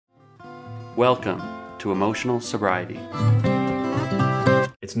Welcome to Emotional Sobriety.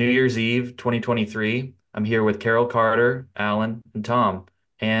 It's New Year's Eve, 2023. I'm here with Carol Carter, Alan, and Tom.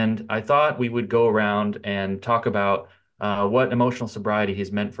 And I thought we would go around and talk about what emotional sobriety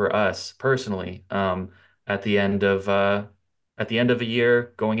has meant for us personally at the end of a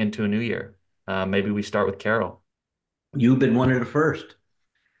year, going into a new year. Maybe we start with Carol. You've been one of the first.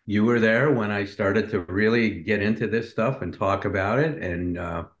 You were there when I started to really get into this stuff and talk about it. And,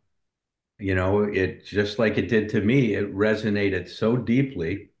 it just like it did to me, it resonated so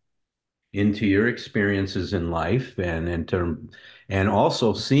deeply into your experiences in life and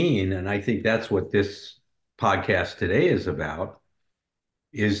also seeing, and I think that's what this podcast today is about,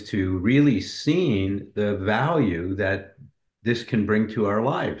 is to really seeing the value that this can bring to our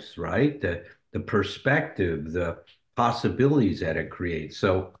lives, right? The perspective, the possibilities that it creates.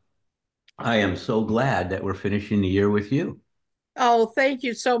 So I am so glad that we're finishing the year with you. Oh, thank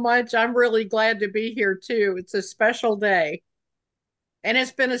you so much. I'm really glad to be here too. It's a special day, and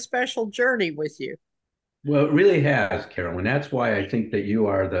it's been a special journey with you. Well, it really has, Carolyn. That's why I think that you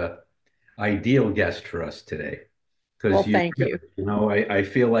are the ideal guest for us today. Well, Because thank you. I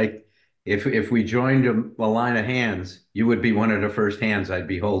feel like if we joined a line of hands, you would be one of the first hands I'd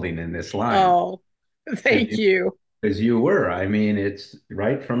be holding in this line. Oh, thank you. As you were. I mean, it's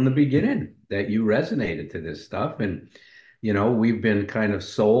right from the beginning that you resonated to this stuff. And, we've been kind of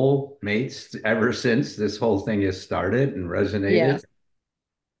soul mates ever since this whole thing has started and resonated. Yes,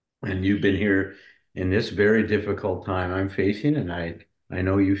 And you've been here in this very difficult time I'm facing. And I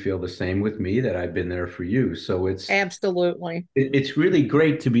know you feel the same with me that I've been there for you. So absolutely. it's really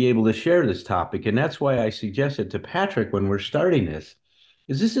great to be able to share this topic. And that's why I suggested to Patrick when we're starting this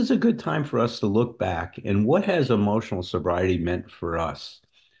is a good time for us to look back and what has emotional sobriety meant for us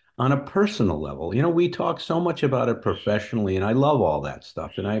on a personal level. We talk so much about it professionally, and I love all that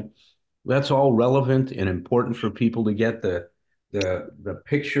stuff. And that's all relevant and important for people to get the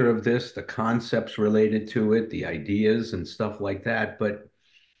picture of this, the concepts related to it, the ideas and stuff like that. But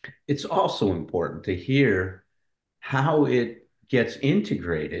it's also important to hear how it gets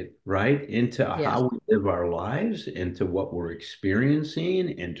integrated, right, into Yes. how we live our lives, into what we're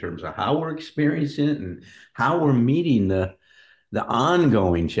experiencing in terms of how we're experiencing it and how we're meeting the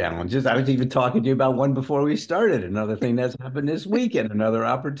ongoing challenges. I was even talking to you about one before we started, another thing that's happened this weekend, another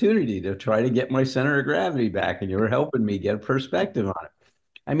opportunity to try to get my center of gravity back, and you were helping me get perspective on it.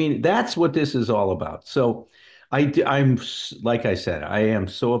 I mean, that's what this is all about. So I'm, like I said, I am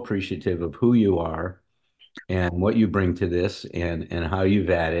so appreciative of who you are and what you bring to this and how you've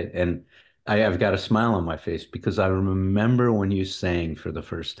added. And I've got a smile on my face because I remember when you sang for the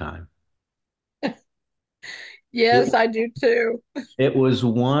first time. Yes, It, I do too. it was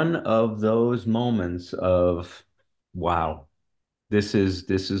one of those moments of, wow, this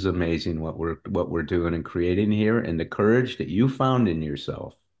is amazing what we're doing and creating here. And the courage that you found in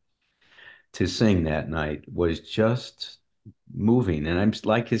yourself to sing that night was just moving. And I'm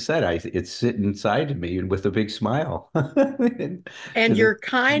like you said, it's sitting inside of me with a big smile. And To the your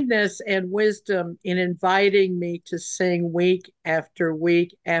kindness and wisdom in inviting me to sing week after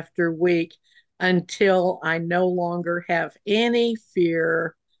week after week until I no longer have any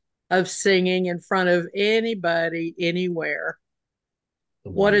fear of singing in front of anybody anywhere.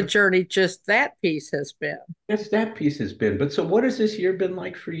 What a wonder. journey just that piece has been. Yes, that piece has been. But so what has this year been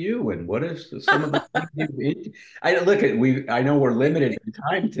like for you? And what is some of the things you've been? I know we're limited in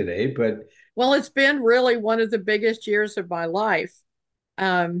time today, but Well, it's been really one of the biggest years of my life.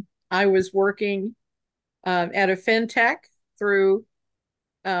 I was working at a fintech through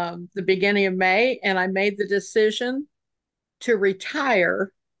the beginning of May, and I made the decision to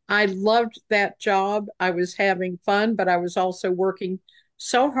retire. I loved that job. I was having fun, but I was also working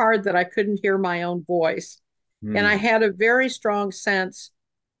so hard that I couldn't hear my own voice. And I hmm, had a very strong sense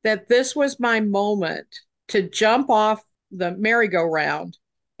that this was my moment to jump off the merry-go-round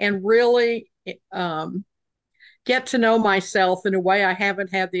and really get to know myself in a way I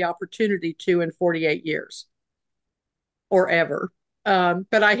haven't had the opportunity to in 48 years or ever.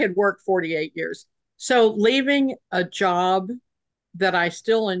 But I had worked 48 years. So leaving a job that I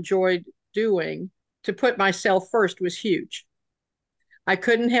still enjoyed doing to put myself first was huge. I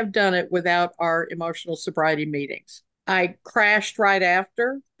couldn't have done it without our emotional sobriety meetings. I crashed right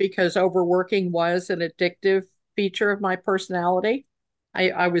after because overworking was an addictive feature of my personality.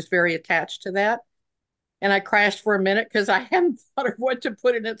 I was very attached to that. And I crashed for a minute because I hadn't thought of what to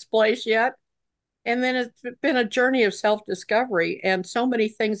put in its place yet. And then it's been a journey of self discovery, and so many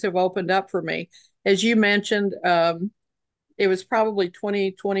things have opened up for me. As you mentioned, it was probably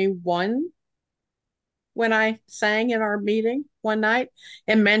 2021 when I sang in our meeting one night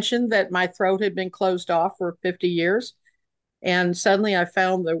and mentioned that my throat had been closed off for 50 years. And suddenly I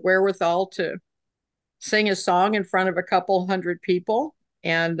found the wherewithal to sing a song in front of a couple hundred people.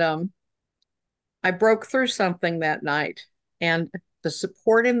 And I broke through something that night. And the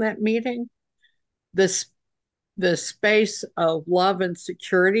support in that meeting, this the space of love and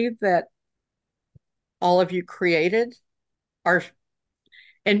security that all of you created are,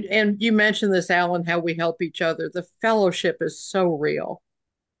 and you mentioned this, Alan, how we help each other. The fellowship is so real.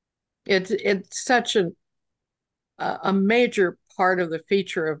 It's such a major part of the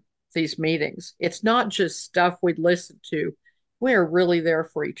feature of these meetings. It's not just stuff we listen to. We're really there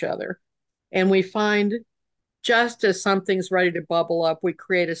for each other. And we find just as something's ready to bubble up, we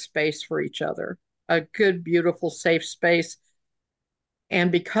create a space for each other, a good, beautiful, safe space.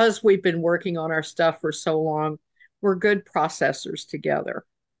 And because we've been working on our stuff for so long, we're good processors together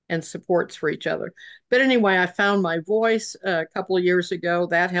and supports for each other. But anyway, I found my voice a couple of years ago.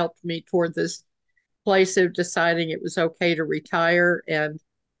 That helped me toward this place of deciding it was okay to retire and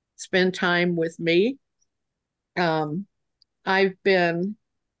spend time with me. I've been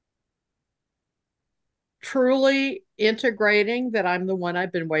truly integrating that I'm the one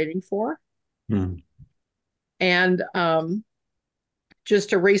I've been waiting for. Hmm. And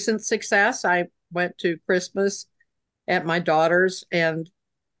just a recent success, I went to Christmas at my daughter's and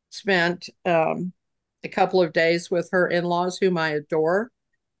spent a couple of days with her in-laws, whom I adore.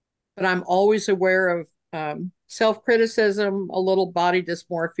 But I'm always aware of self-criticism, a little body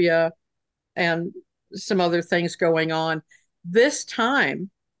dysmorphia, and some other things going on. This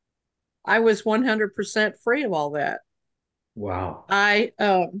time, I was 100% free of all that. Wow. I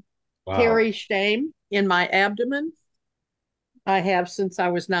Wow. carry shame in my abdomen. I have since I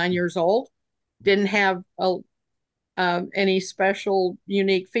was 9 years old. Didn't have any special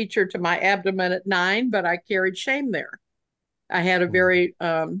unique feature to my abdomen at 9, but I carried shame there. I had a very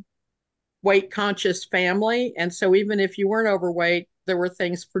weight conscious family. And so even if you weren't overweight, there were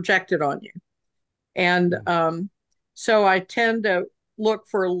things projected on you. And so I tend to look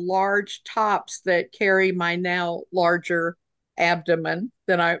for large tops that carry my now larger abdomen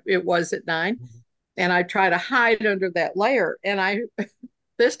than it was at 9. And I try to hide under that layer. And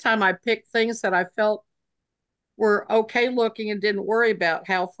this time I picked things that I felt were okay looking and didn't worry about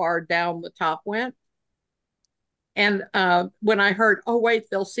how far down the top went. And when I heard, oh, wait,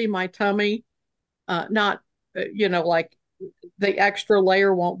 they'll see my tummy, not, like the extra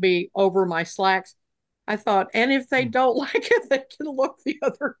layer won't be over my slacks. I thought, and if they don't like it, they can look the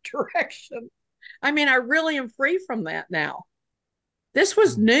other direction. I mean, I really am free from that now. This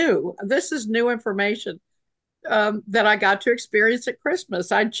was new. This is new information that I got to experience at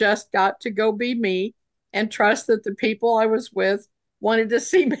Christmas. I just got to go be me and trust that the people I was with wanted to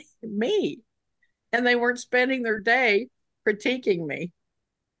see me, and they weren't spending their day critiquing me.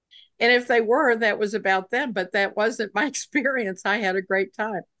 And if they were, that was about them, but that wasn't my experience. I had a great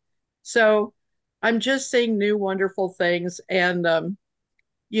time. So I'm just seeing new, wonderful things. And, Alan,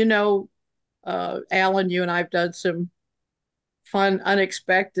 you and I have done some fun,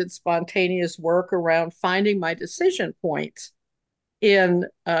 unexpected, spontaneous work around finding my decision points in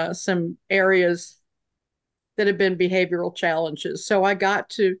some areas that have been behavioral challenges. So I got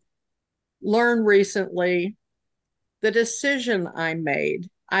to learn recently the decision I made.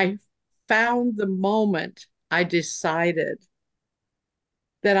 I found the moment I decided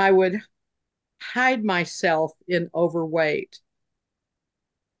that I would hide myself in overweight.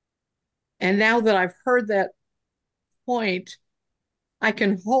 And now that I've heard that point, I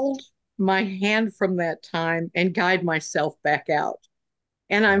can hold my hand from that time and guide myself back out.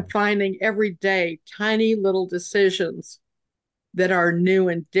 And I'm finding every day tiny little decisions that are new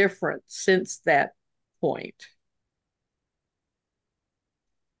and different since that point.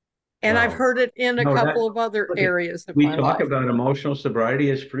 And Wow. I've heard it in a couple of other areas of we my talk life. about emotional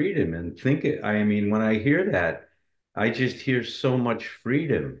sobriety as freedom, and I mean, when I hear that, I just hear so much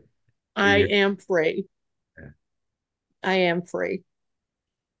freedom. I am free. Yeah. I am free.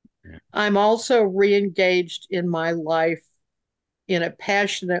 Yeah. I'm also re-engaged in my life in a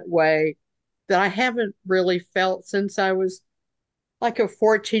passionate way that I haven't really felt since I was like a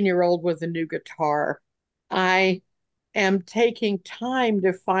 14-year-old with a new guitar. I am taking time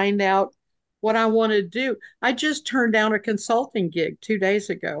to find out what I want to do. I just turned down a consulting gig 2 days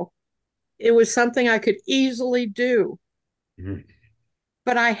ago. It was something I could easily do. Mhm.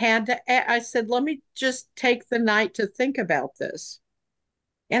 But I said, let me just take the night to think about this.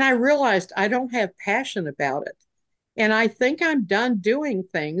 And I realized I don't have passion about it. And I think I'm done doing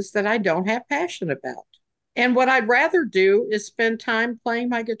things that I don't have passion about. And what I'd rather do is spend time playing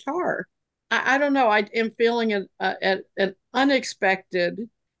my guitar. I don't know. I am feeling an unexpected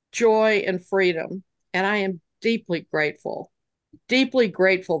joy and freedom, and I am deeply grateful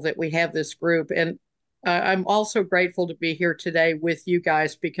that we have this group. And I'm also grateful to be here today with you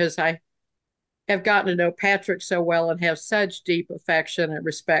guys because I have gotten to know Patrick so well and have such deep affection and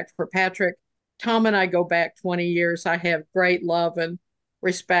respect for Patrick. Tom and I go back 20 years. I have great love and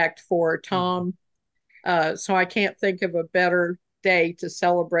respect for Tom. So I can't think of a better day to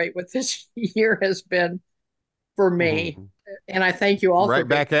celebrate what this year has been for me. Mm-hmm. And I thank you all for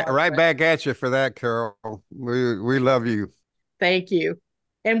right back at you for that, Carol. We love you. Thank you.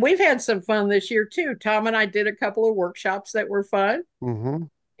 And we've had some fun this year too. Tom and I did a couple of workshops that were fun Mm-hmm.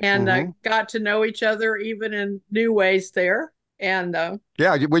 and Mm-hmm. got to know each other even in new ways there. And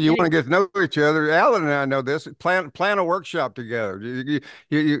yeah, when you want to get to know each other, Alan and I know this. Plan a workshop together.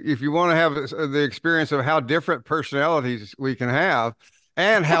 If you want to have the experience of how different personalities we can have,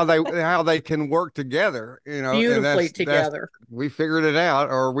 and how they can work together, beautifully together. We figured it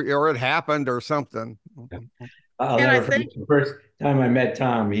out, or it happened, or something. I'll never forget the first time I met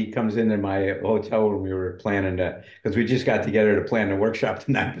Tom. He comes into my hotel room. We were planning because we just got together to plan the workshop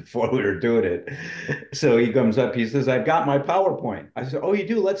the night before we were doing it. So he comes up, he says, "I've got my PowerPoint." I said, "Oh, you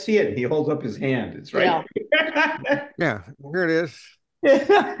do? Let's see it." He holds up his hand. It's right. Yeah, here it is.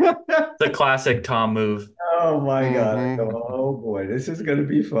 The classic Tom move. Oh my God. Mm-hmm. Oh boy, this is going to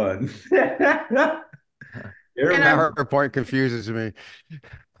be fun. PowerPoint confuses me.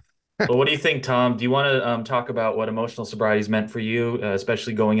 Well, what do you think, Tom? Do you want to talk about what emotional sobriety has meant for you,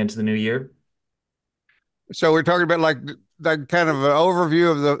 especially going into the new year? So we're talking about like kind of an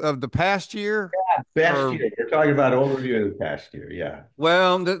overview of the past year. Yeah, past year. We're talking about overview of the past year. Yeah.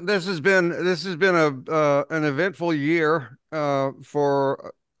 Well, this has been an eventful year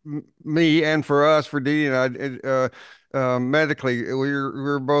for me and for us, for Dee and I. Medically,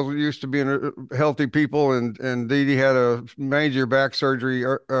 we're both used to being healthy people, and Dee Dee had a major back surgery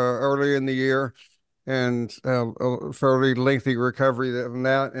early in the year, and a fairly lengthy recovery from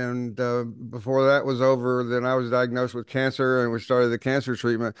that. And before that was over, then I was diagnosed with cancer, and we started the cancer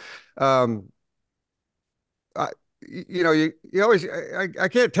treatment. You always I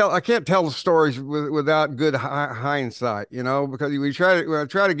can't tell stories without good hindsight, because when I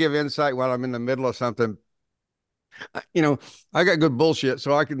try to give insight while I'm in the middle of something. I got good bullshit,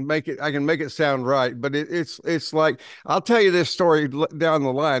 so I can make it sound right. But it's like, I'll tell you this story down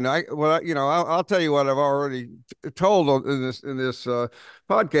the line. I'll tell you what I've already told in this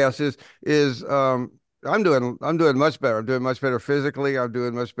podcast is I'm doing much better. I'm doing much better physically. I'm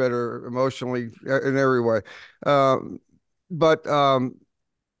doing much better emotionally in every way.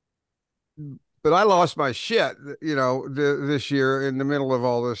 But I lost my shit, this year in the middle of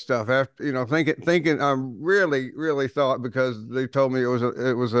all this stuff. After, thinking I really thought, because they told me it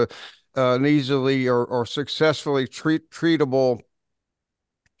was an easily or successfully treatable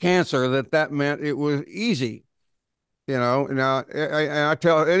cancer, that meant it was easy. Now I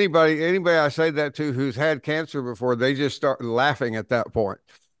tell anybody I say that to who's had cancer before, they just start laughing at that point.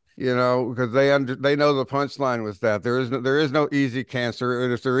 Because they know the punchline with that. There is no easy cancer,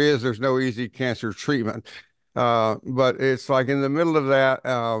 and if there is, there's no easy cancer treatment. But it's like in the middle of that,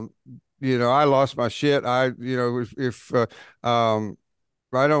 I lost my shit. I don't.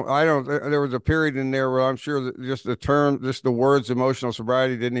 There was a period in there where I'm sure that just the words emotional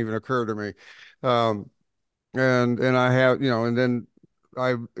sobriety didn't even occur to me. And I have, and then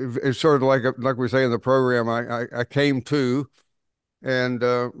it's sort of like we say in the program, I came to. And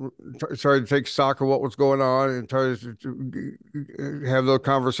started to take stock of what was going on, and started to have those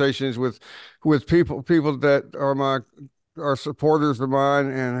conversations with people that are supporters of mine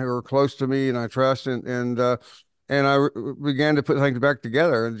and who are close to me and I trust, and I began to put things back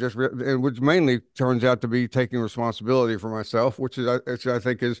together, and which mainly turns out to be taking responsibility for myself, which I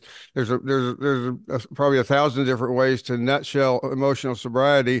think is there's probably 1,000 different ways to nutshell emotional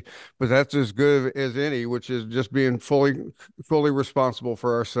sobriety, but that's as good as any, which is just being fully responsible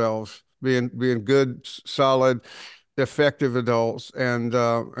for ourselves, being good, solid, effective adults. And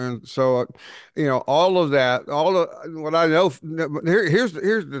so all of that, what I know, here's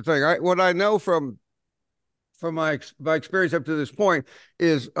the thing. What I know from my experience up to this point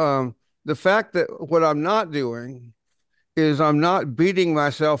is the fact that what I'm not doing is I'm not beating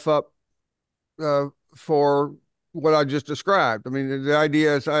myself up for what I just described. I mean, the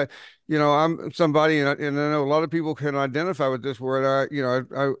idea is I'm somebody, and I know a lot of people can identify with this, where I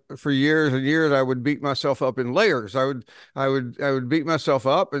for years and years I would beat myself up in layers. I would beat myself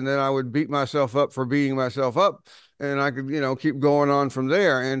up, and then I would beat myself up for beating myself up. and I could, keep going on from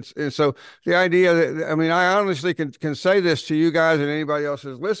there. And so the idea that, I mean, I honestly can say this to you guys and anybody else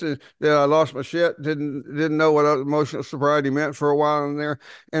who's listening, that I lost my shit, didn't know what emotional sobriety meant for a while in there.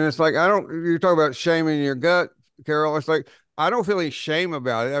 And it's like, you talk about shaming your gut, Carol. It's like, I don't feel any shame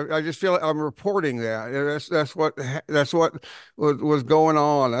about it. I just feel like I'm reporting that. That's what was going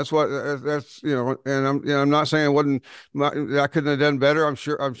on. And I'm not saying it wasn't. I couldn't have done better. I'm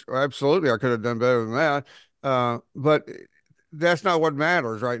sure. Absolutely I could have done better than that. But that's not what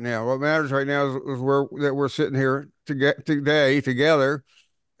matters right now. What matters right now is we're sitting here today together,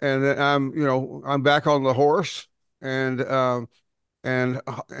 and that I'm back on the horse, and and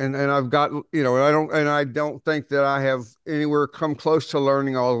I've got, and I don't think that I have anywhere come close to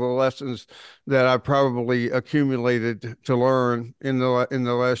learning all the lessons that I probably accumulated to learn in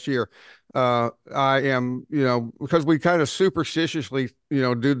the last year. I am, because we kind of superstitiously,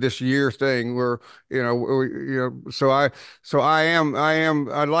 do this year thing where, I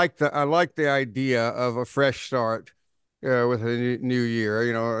like the idea of a fresh start. With a new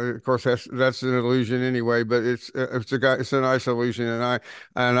year, of course that's an illusion anyway, but it's a nice illusion, and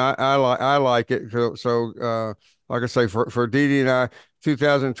I like it. So like I say, for Dee Dee and I,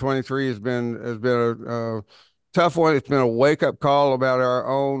 2023 has been a tough one. It's been a wake up call about our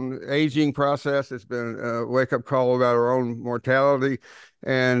own aging process. It's been a wake up call about our own mortality,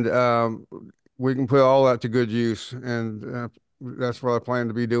 and we can put all that to good use, and that's what I plan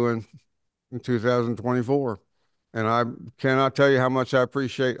to be doing in 2024. And I cannot tell you how much I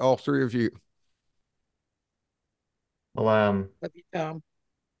appreciate all three of you. Well, Love you, Tom.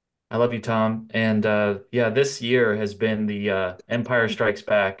 I love you, Tom. And yeah, this year has been the Empire Strikes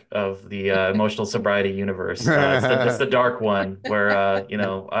Back of the emotional sobriety universe. It's the dark one where I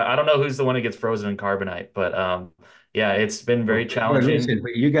don't know who's the one who gets frozen in carbonite, but yeah, it's been very challenging. Listen,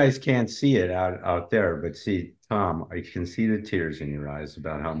 but you guys can't see it out there, but see, Tom, I can see the tears in your eyes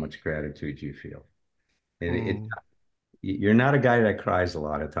about how much gratitude you feel. You're not a guy that cries a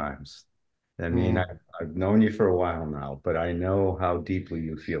lot of times. I mean, I've known you for a while now, but I know how deeply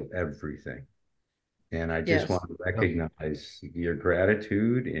you feel everything. And I just Yes. want to recognize your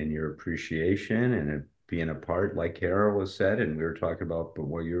gratitude and your appreciation and being a part, like Carol has said, and we were talking about, but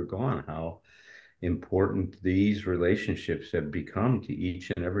while you're gone, how important these relationships have become to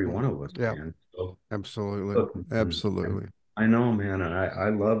each and every one of us, Yeah, man. So, absolutely. look, Absolutely. I know, man, and I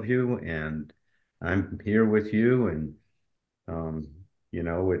love you, and I'm here with you, and um,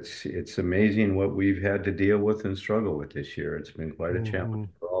 it's amazing what we've had to deal with and struggle with this year. It's been quite a challenge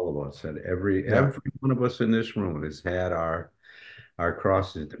for all of us, and every one of us in this room has had our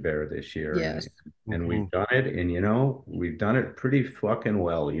crosses to bear this year, Yes. and we've done it, and we've done it pretty fucking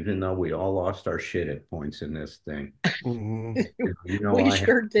well, even though we all lost our shit at points in this thing. We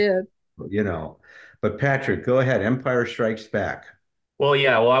sure did. You know, but Patrick, go ahead. Empire Strikes Back. Well,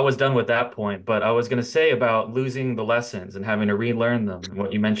 yeah, well, I was done with that point, but I was going to say about losing the lessons and having to relearn them, and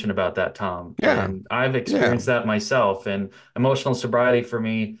what you mentioned about that, Tom. Yeah. And I've experienced that myself. And emotional sobriety for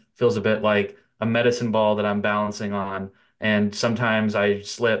me feels a bit like a medicine ball that I'm balancing on. And sometimes I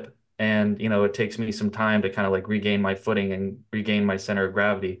slip, and it takes me some time to kind of like regain my footing and regain my center of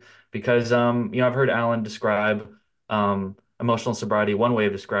gravity. Because I've heard Alan describe emotional sobriety. One way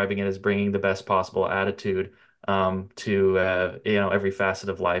of describing it is bringing the best possible attitude to every facet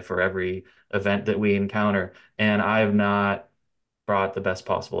of life or every event that we encounter. And I have not brought the best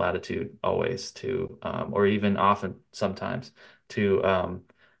possible attitude always to, or even often sometimes to,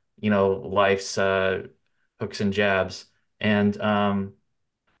 life's hooks and jabs. And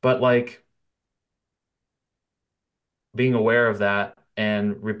but like being aware of that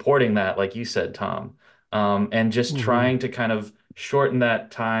and reporting that, like you said, Tom, and just trying to kind of shorten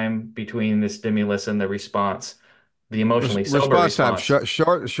that time between the stimulus and the response, the emotionally sober Response time,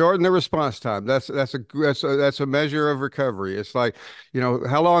 response. shorten the response time. That's a measure of recovery. It's like,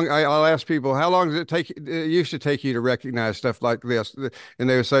 how long, I'll ask people, how long does it take? It used to take you to recognize stuff like this, and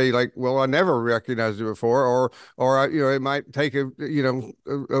they would say like, well, I never recognized it before, or it might take a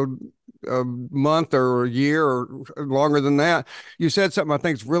month or a year or longer than that. You said something I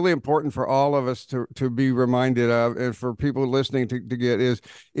think is really important for all of us to be reminded of, and for people listening to get is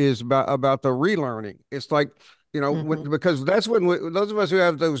about the relearning. It's like, because that's when those of us who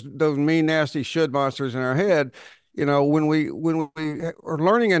have those mean, nasty should monsters in our head, when we are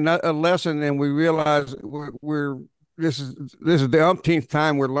learning a lesson and we realize this is the umpteenth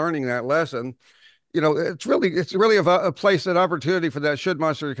time we're learning that lesson. It's really a place, an opportunity for that should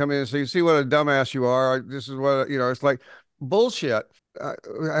monster to come in and say, you see what a dumbass you are. This is what, it's like bullshit.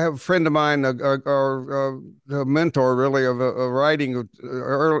 I have a friend of mine, a mentor really of writing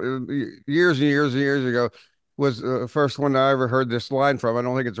years and years and years ago, was the first one I ever heard this line from. I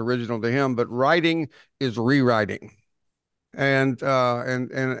don't think it's original to him, but writing is rewriting. And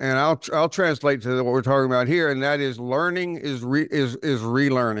I'll translate to what we're talking about here, and that is learning is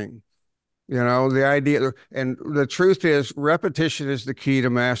relearning. You know, the idea, and the truth is, repetition is the key to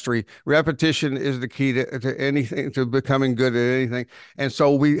mastery. Repetition is the key to anything, to becoming good at anything. And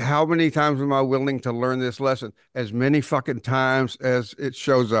so how many times am I willing to learn this lesson? As many fucking times as it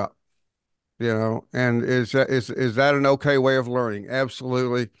shows up, you know. And is that an okay way of learning?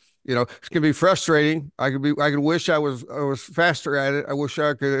 Absolutely. You know, it can be frustrating. I could wish I was faster at it. I wish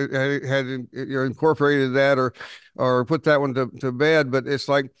I could had incorporated that or put that one to bed. But it's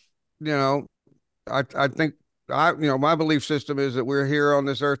like, you know, I think my belief system is that we're here on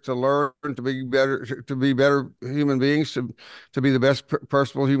this earth to learn, to be better human beings, to be the best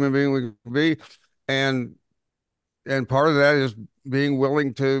personal human being we can be, and part of that is being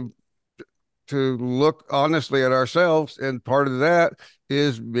willing to look honestly at ourselves, and part of that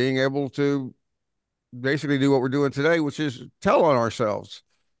is being able to basically do what we're doing today, which is tell on ourselves,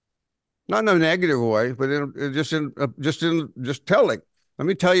 not in a negative way, but just telling. Let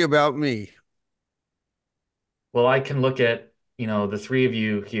me tell you about me. Well, I can look at, the three of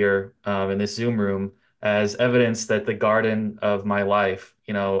you here in this Zoom room as evidence that the garden of my life,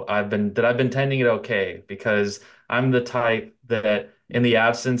 I've been tending it okay, because I'm the type that in the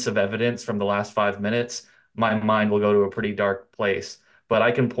absence of evidence from the last 5 minutes, my mind will go to a pretty dark place. But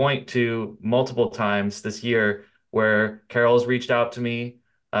I can point to multiple times this year where Carol's reached out to me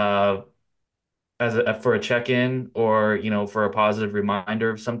for a check-in, or for a positive reminder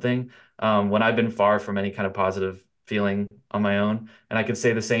of something, when I've been far from any kind of positive feeling on my own. And I could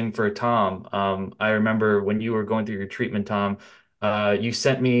say the same for Tom. I remember when you were going through your treatment, Tom, you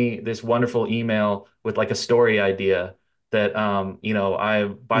sent me this wonderful email with like a story idea that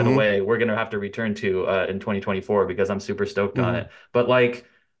by the Mm-hmm. way, we're gonna have to return to in 2024, because I'm super stoked on Mm-hmm. it. But like,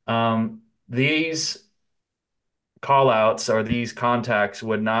 these call outs or these contacts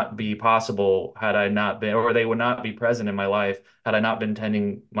would not be possible had I not been, or they would not be present in my life had I not been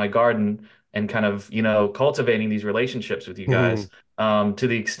tending my garden and kind of, cultivating these relationships with you Mm-hmm. guys, to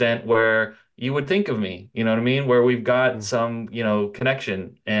the extent where you would think of me, you know what I mean? Where we've got some,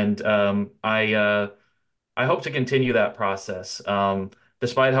 connection. And I hope to continue that process,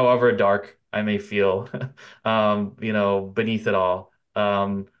 despite however dark I may feel, beneath it all.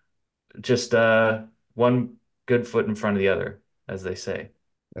 Just one good foot in front of the other, as they say.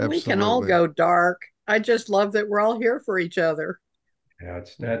 We can all Absolutely. go dark. I just love that we're all here for each other. Yeah,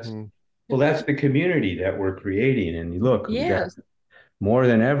 that's Mm-hmm. well, that's the community that we're creating. And look, that Yes. more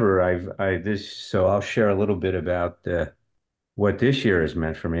than ever, so I'll share a little bit about what this year has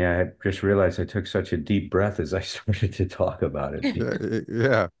meant for me. I just realized I took such a deep breath as I started to talk about it. Yeah, Because,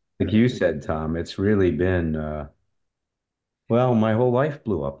 yeah. like you said, Tom, it's really been, well, my whole life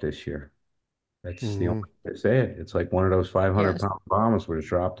blew up this year. That's the only Mm-hmm. way to say it. It's like one of those 500 Yes. pound bombs was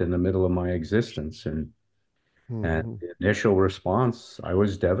dropped in the middle of my existence. And Mm-hmm. the initial response, I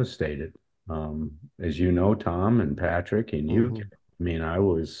was devastated. As you know, Tom and Patrick and you, Mm-hmm. I mean, I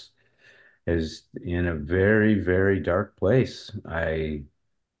was is in a very, very dark place. I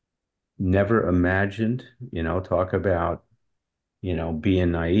never imagined, talk about,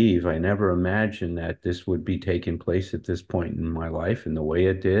 being naive. I never imagined that this would be taking place at this point in my life and the way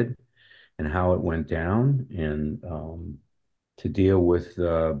it did and how it went down. And to deal with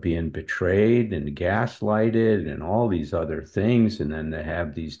being betrayed and gaslighted and all these other things, and then to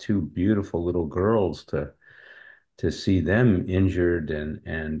have these two beautiful little girls to see them injured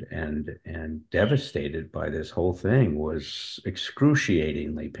and devastated by this whole thing was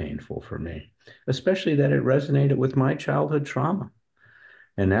excruciatingly painful for me, especially that it resonated with my childhood trauma.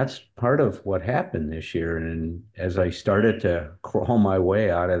 And that's part of what happened this year. And as I started to crawl my way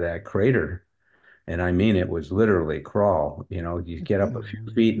out of that crater, and I mean, it was literally crawl, you get up a few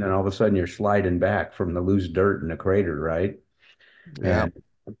Mm-hmm. feet and then all of a sudden you're sliding back from the loose dirt in the crater, right? Yeah. And,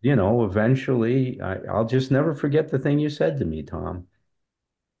 eventually I'll just never forget the thing you said to me, Tom.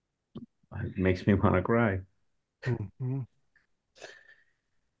 It makes me want to cry. Mm-hmm.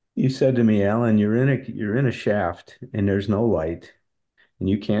 You said to me, Alan, you're in a shaft and there's no light and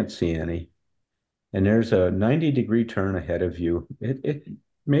you can't see any. And there's a 90-degree turn ahead of you. It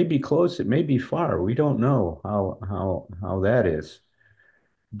may be close, it may be far. We don't know how that is.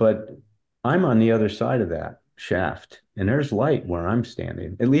 But I'm on the other side of that shaft, and there's light where I'm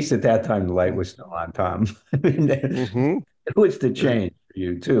standing. At least at that time, the light was still on, Tom. I mean, Mm-hmm. it was the change for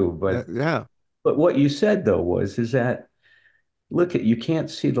you too. Yeah. But what you said though is that look at you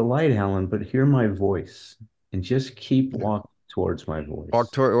can't see the light, Alan, but hear my voice and just keep walking towards my voice.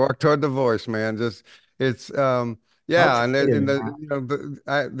 Walk toward the voice, man. Just It's I'll yeah, tell and you,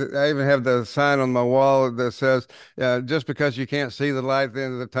 I even have the sign on my wall that says, just because you can't see the light at the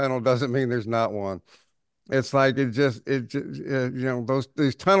end of the tunnel doesn't mean there's not one. It's like those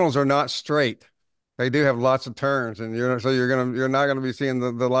these tunnels are not straight. They do have lots of turns, and you're not gonna be seeing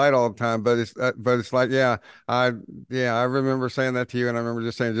the light all the time. But it's like I remember saying that to you, and I remember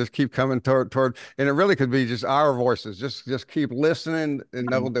just saying just keep coming toward, and it really could be just our voices. Just keep listening and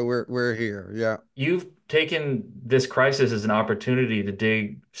know that we're here. Yeah, You've taken this crisis as an opportunity to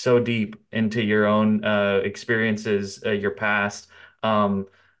dig so deep into your own experiences, your past, um,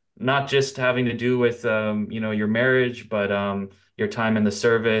 not just having to do with your marriage, but your time in the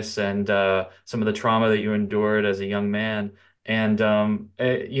service and some of the trauma that you endured as a young man. And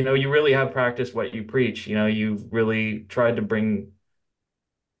you really have practiced what you preach. You really tried to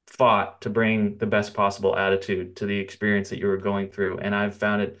fought to bring the best possible attitude to the experience that you were going through. And I've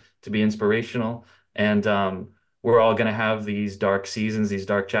found it to be inspirational. And we're all going to have these dark seasons, these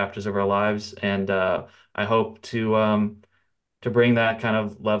dark chapters of our lives. And I hope to bring that kind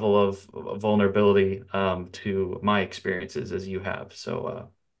of level of vulnerability to my experiences as you have. So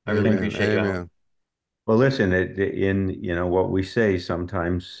I really amen, appreciate you, Alan. amen. well, listen, in what we say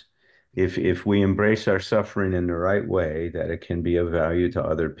sometimes, if we embrace our suffering in the right way, that it can be of value to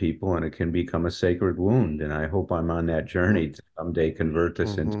other people and it can become a sacred wound. And I hope I'm on that journey to someday convert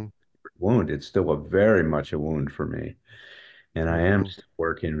this into Mm-hmm, a sacred wound. It's still a very much a wound for me. And I am mm-hmm. still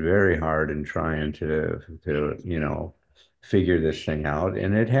working very hard and trying to figure this thing out.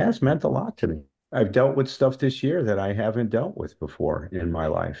 And it has meant a lot to me. I've dealt with stuff this year that I haven't dealt with before in my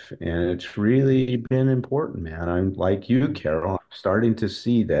life. And it's really been important, man. I'm like you, Carol. I'm starting to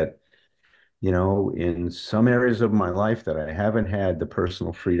see that, in some areas of my life that I haven't had the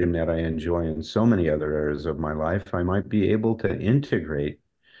personal freedom that I enjoy in so many other areas of my life, I might be able to integrate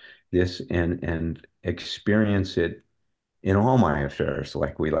this and experience it in all my affairs,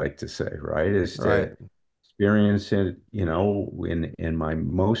 like we like to say, right? Is Right. to experience it, in my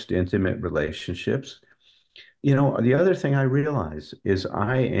most intimate relationships. The other thing I realize is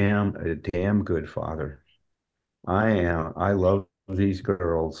I am a damn good father. I love these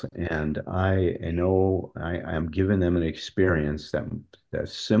girls, and I know I am giving them an experience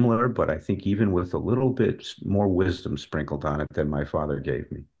that's similar, but I think even with a little bit more wisdom sprinkled on it than my father gave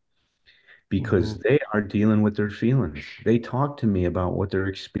me, Mm-hmm. because they are dealing with their feelings. They talk to me about what they're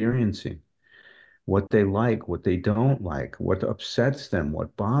experiencing, what they like, what they don't like, what upsets them,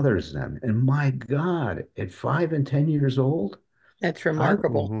 what bothers them. And my God, at 5 and 10 years old, That's I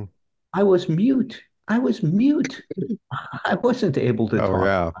remarkable. Mm-hmm. I was mute. I was mute. I wasn't able to Oh talk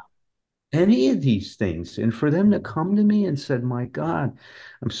yeah. any of these things. And for them to come to me and said, my God,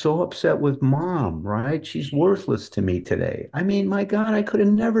 I'm so upset with mom, right? She's worthless to me today. I mean, my God, I could have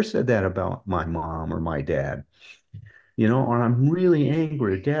never said that about my mom or my dad, or I'm really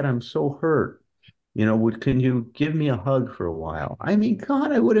angry. Dad, I'm so hurt. Can you give me a hug for a while? I mean,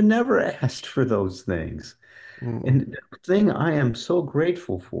 God, I would have never asked for those things. Mm-hmm. And the thing I am so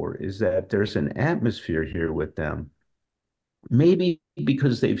grateful for is that there's an atmosphere here with them. Maybe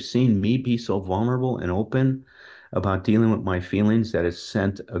because they've seen me be so vulnerable and open about dealing with my feelings that has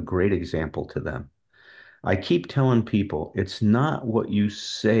sent a great example to them. I keep telling people it's not what you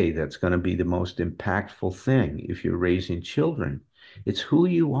say that's going to be the most impactful thing if you're raising children. It's who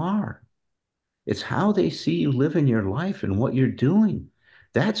you are. It's how they see you living your life and what you're doing.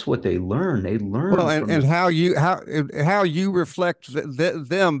 That's what they learn. They Well, learn from and the how you reflect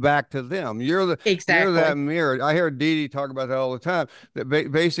them back to them. You're that Exactly. mirror. I hear Dee Dee talk about that all the time. That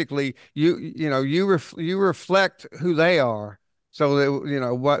basically you reflect who they are. So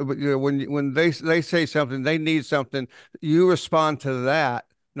that when they say something, they need something. You respond to that,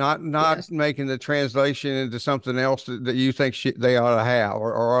 not Yes. making the translation into something else that you think they ought to have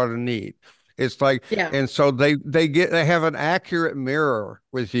or ought to need. It's like, Yeah. and so they have an accurate mirror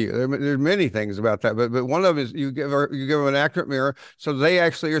with you. There's many things about that, but one of them is you give them an accurate mirror, so they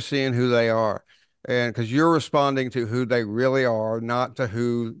actually are seeing who they are, and because you're responding to who they really are, not to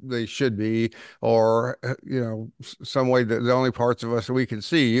who they should be, or some way that the only parts of us that we can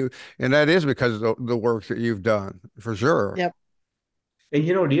see you, and that is because of the work that you've done for sure. Yep. and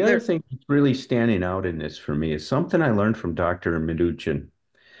the other There. thing that's really standing out in this for me is something I learned from Dr. Minuchin.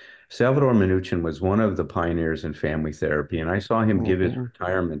 Salvador Minuchin was one of the pioneers in family therapy, and I saw him give his Hmm.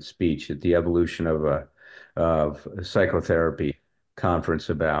 retirement speech at the Evolution of Psychotherapy conference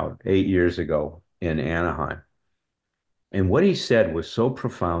about 8 years ago in Anaheim. And what he said was so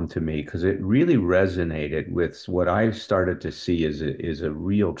profound to me because it really resonated with what I started to see as a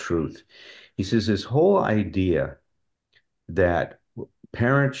real truth. He says this whole idea that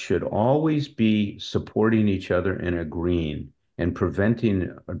parents should always be supporting each other and agreeing and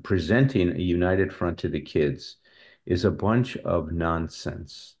presenting a united front to the kids is a bunch of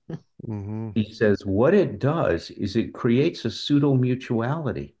nonsense. Mm-hmm. He says what it does is it creates a pseudo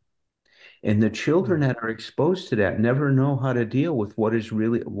mutuality. And the children that are exposed to that never know how to deal with what is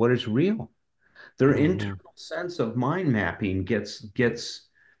real. Their Mm-hmm. internal sense of mind mapping gets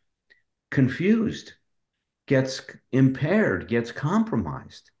confused, gets impaired, gets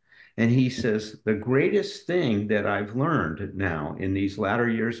compromised. And he says, the greatest thing that I've learned now in these latter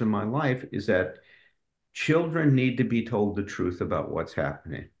years of my life is that children need to be told the truth about what's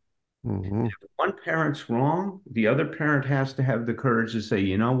happening. Mm-hmm. If one parent's wrong, the other parent has to have the courage to say,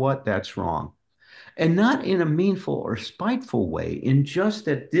 you know what, that's wrong. And not in a meanful or spiteful way, in just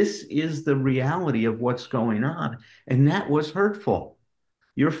that this is the reality of what's going on. And that was hurtful.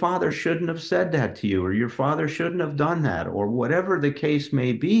 Your father shouldn't have said that to you, or your father shouldn't have done that, or whatever the case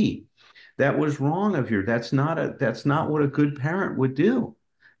may be. That was wrong of you. That's not what a good parent would do.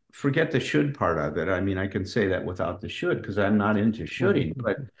 Forget the should part of it. I mean, I can say that without the should because I'm not into shoulding,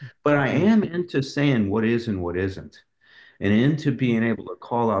 but I am into saying what is and what isn't, and into being able to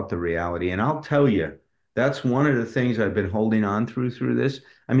call out the reality. And I'll tell you, that's one of the things I've been holding on through this.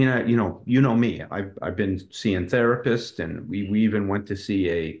 I mean, you know me. I've been seeing therapists, and we even went to see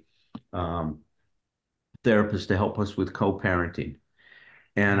a therapist to help us with co-parenting.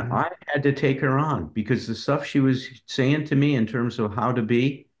 And Mm-hmm. I had to take her on because the stuff she was saying to me in terms of how to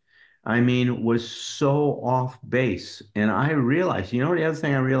be, I mean, was so off base. And I realized, you know, the other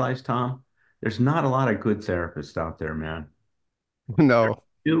thing I realized, Tom, there's not a lot of good therapists out there, man. No.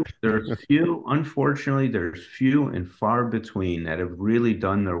 There's few, unfortunately, there's few and far between that have really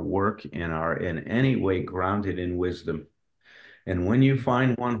done their work and are in any way grounded in wisdom. And when you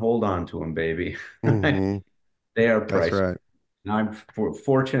find one, hold on to them, baby. Mm-hmm. They are That's priceless. right. And I'm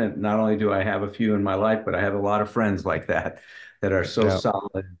fortunate, not only do I have a few in my life, but I have a lot of friends like that that are so Yeah.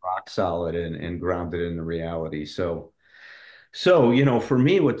 solid and rock solid and grounded in the reality. So, you know, for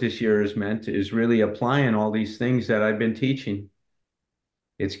me, what this year has meant is really applying all these things that I've been teaching.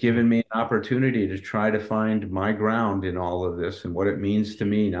 It's given me an opportunity to try to find my ground in all of this and what it means to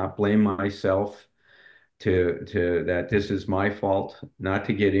me, not blame myself to that this is my fault, not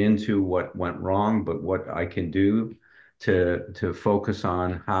to get into what went wrong, but what I can do to focus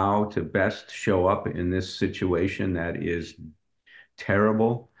on how to best show up in this situation that is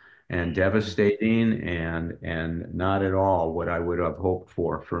terrible and devastating and not at all what I would have hoped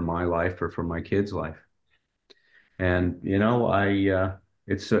for my life or for my kids' life. And you know,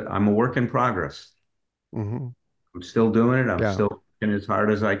 I'm a work in progress. Mm-hmm. I'm still doing it. I'm Yeah. still working as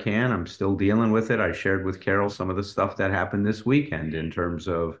hard as I can. I'm still dealing with it. I shared with Carol some of the stuff that happened this weekend in terms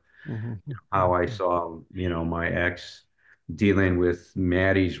of Mm-hmm. how I saw, you know, my ex dealing with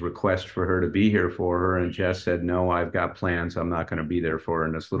Maddie's request for her to be here for her. And Jess said, no, I've got plans. I'm not going to be there for her.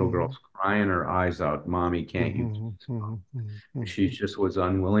 And this little Mm-hmm. girl's crying her eyes out. Mommy, can't you? Mm-hmm. Mm-hmm. She just was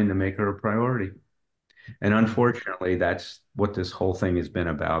unwilling to make her a priority. And unfortunately, that's what this whole thing has been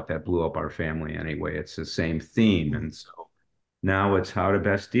about that blew up our family anyway. It's the same theme. And so now it's how to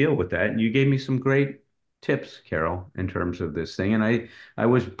best deal with that. And you gave me some great tips, Carol, in terms of this thing. And I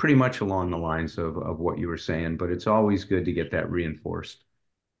was pretty much along the lines of what you were saying, but it's always good to get that reinforced.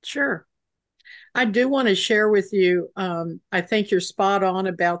 Sure. I do want to share with you. I think you're spot on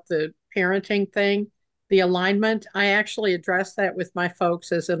about the parenting thing, the alignment. I actually addressed that with my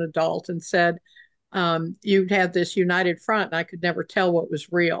folks as an adult and said, you'd had this united front, and I could never tell what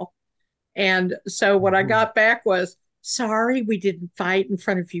was real. And so what I Mm-hmm. got back was, sorry, we didn't fight in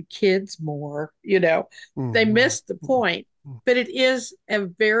front of you kids more. You know, they Mm-hmm. missed the point, but it is a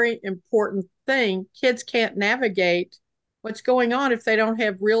very important thing. Kids can't navigate what's going on if they don't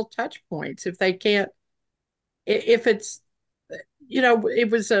have real touch points, if they can't, if it's,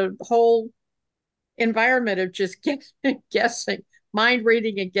 it was a whole environment of just guessing, mind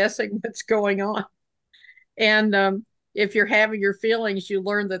reading and guessing what's going on. And if you're having your feelings, you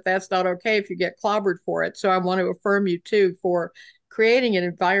learn that that's not okay if you get clobbered for it. So I want to affirm you too for creating an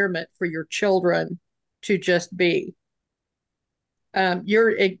environment for your children to just be.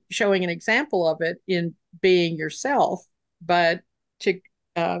 You're showing an example of it in being yourself, but to,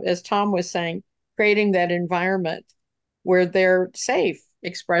 as Tom was saying, creating that environment where they're safe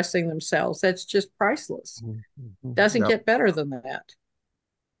expressing themselves. That's just priceless. Mm-hmm. Doesn't Yep. get better than that.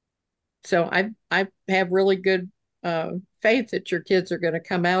 So I have really good faith that your kids are going to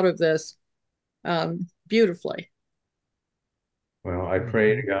come out of this beautifully. Well, I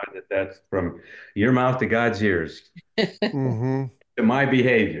pray to God that that's from your mouth to God's ears. Mm-hmm. to my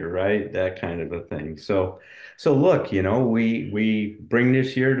behavior, right? That kind of a thing. So look, we bring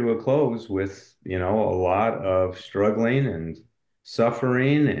this year to a close with, a lot of struggling and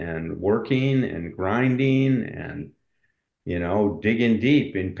suffering and working and grinding and, digging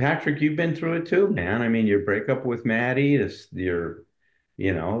deep. And Patrick, you've been through it too, man. I mean, your breakup with Maddie, the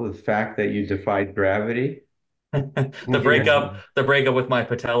fact that you defied gravity. The breakup with my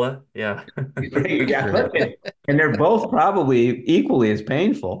patella. Yeah. Yeah, listen, and they're both probably equally as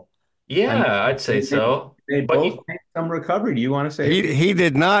painful. I mean, Yeah, I'd say they, so. they But both take some recovery. Do you want to say a few? He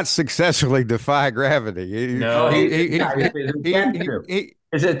did not successfully defy gravity. Oh, no. yeah, his attempt to.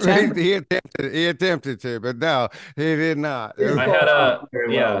 His he, attempt. he attempted to, but no, he did not. Didn't I go had off a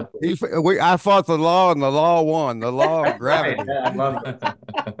very yeah. well. I fought the law, and the law won. The law of Right. gravity. I love it.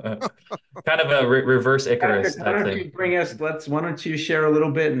 Kind of a reverse Icarus Patrick, why type don't thing. you why don't you share a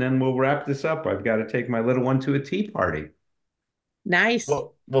little bit and then we'll wrap this up. I've got to take my little one to a tea party. Nice.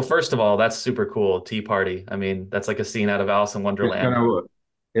 Well, first of all, that's super cool. Tea party. I mean, that's like a scene out of Alice in It's Wonderland. gonna,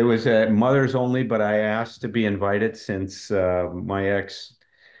 it was mothers only, but I asked to be invited since my ex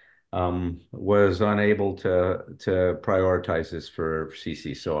was unable to prioritize this for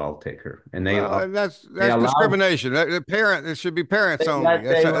Cece, so I'll take her. And Well, and they that's allowed discrimination. The parent, it should be parents they only. let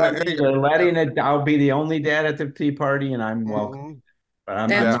That's they let there me you they're go. letting it. I'll be the only dad at the tea party, and I'm welcome. Mhm. But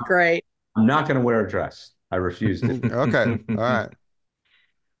That's Yeah. great. I'm not going to wear a dress. I refuse to. Okay. All right.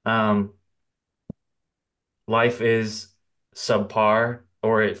 Um, Life is subpar,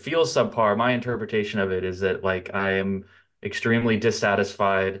 or it feels subpar. My interpretation of it is that like I am extremely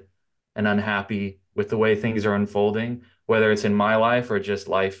dissatisfied and unhappy with the way things are unfolding, whether it's in my life or just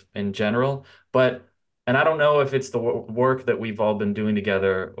life in general. And I don't know if it's the work that we've all been doing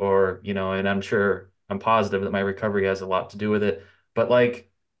together or, and I'm positive that my recovery has a lot to do with it. But like,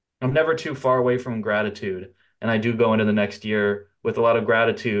 I'm never too far away from gratitude. And I do go into the next year with a lot of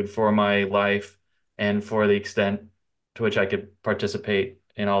gratitude for my life and for the extent to which I could participate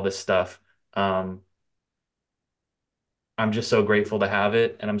in all this stuff. Um, I'm just so grateful to have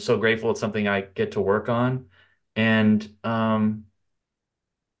it, and I'm so grateful it's something I get to work on. And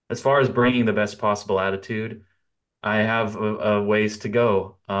as far as bringing the best possible attitude, I have a ways to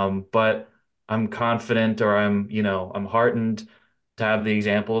go. But I'm confident, or I'm heartened to have the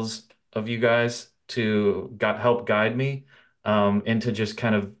examples of you guys to help guide me into just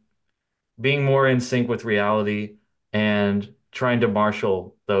kind of being more in sync with reality and trying to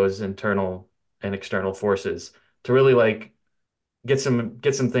marshal those internal and external forces to really like get some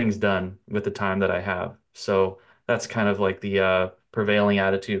things done with the time that I have. So that's kind of like the prevailing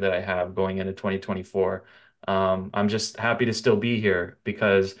attitude that I have going into 2024. I'm just happy to still be here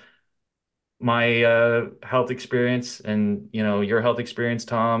because my health experience and your health experience,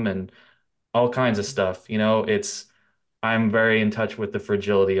 Tom, and all kinds of stuff. I'm very in touch with the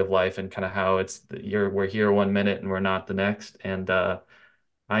fragility of life and kind of how we're here 1 minute and we're not the next. And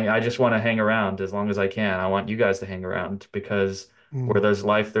I just want to hang around as long as I can. I want you guys to hang around because where Mm. there's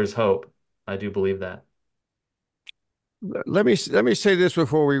life, there's hope. I do believe that. Let me say this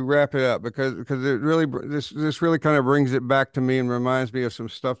before we wrap it up because it really this really kind of brings it back to me and reminds me of some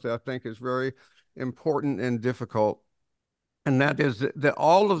stuff that I think is very important and difficult, and that is that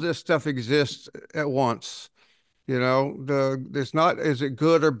all of this stuff exists at once. It's not, is it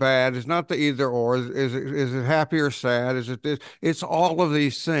good or bad? It's not the either or. Is it happy or sad? Is it this? It's all of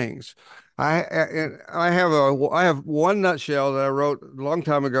these things. I have one nutshell that I wrote a long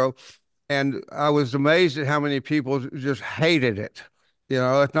time ago, and I was amazed at how many people just hated it.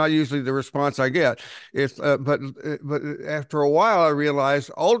 That's not usually the response I get. But after a while, I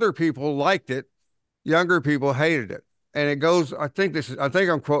realized older people liked it, younger people hated it. And it goes, I think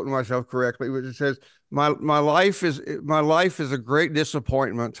I'm quoting myself correctly, but it says, my life is a great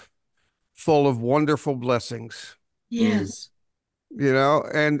disappointment full of wonderful blessings. Mm. Yes.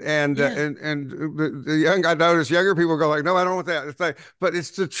 And Yeah. I notice younger people go like, no, I don't want that. It's like, but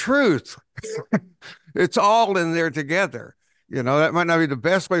it's the truth. It's all in there together. That might not be the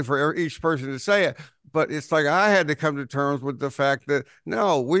best way for each person to say it, but it's like I had to come to terms with the fact that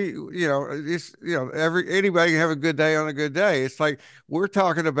no, anybody can have a good day on a good day. It's like we're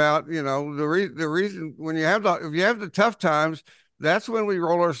talking about, the reason when if you have the tough times, that's when we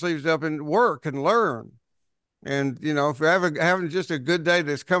roll our sleeves up and work and learn. And if you're having just a good day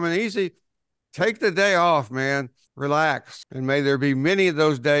that's coming easy, take the day off, man. Relax, and may there be many of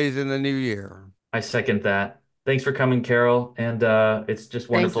those days in the new year. I second that. Thanks for coming, Carol. And it's just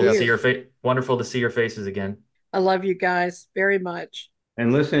Thank wonderful to see you. wonderful to see your faces again. I love you guys very much.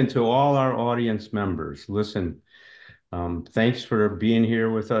 And listen to all our audience members. Listen, thanks for being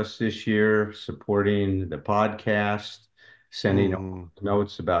here with us this year, supporting the podcast. sending Mhm.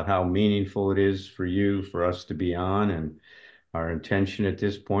 notes about how meaningful it is for you, for us to be on. And our intention at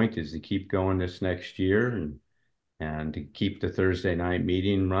this point is to keep going this next year and to keep the Thursday night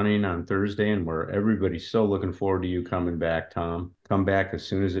meeting running on Thursday. And where everybody's so looking forward to you coming back, Tom. Come back as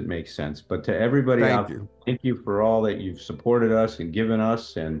soon as it makes sense. But to everybody Thank out there, you. thank you for all that you've supported us and given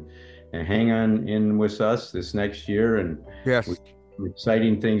us and hang on in with us this next year. And we Yes. have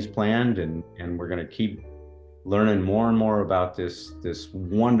exciting things planned, and we're going to keep learning more and more about this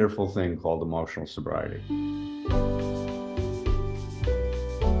wonderful thing called emotional sobriety.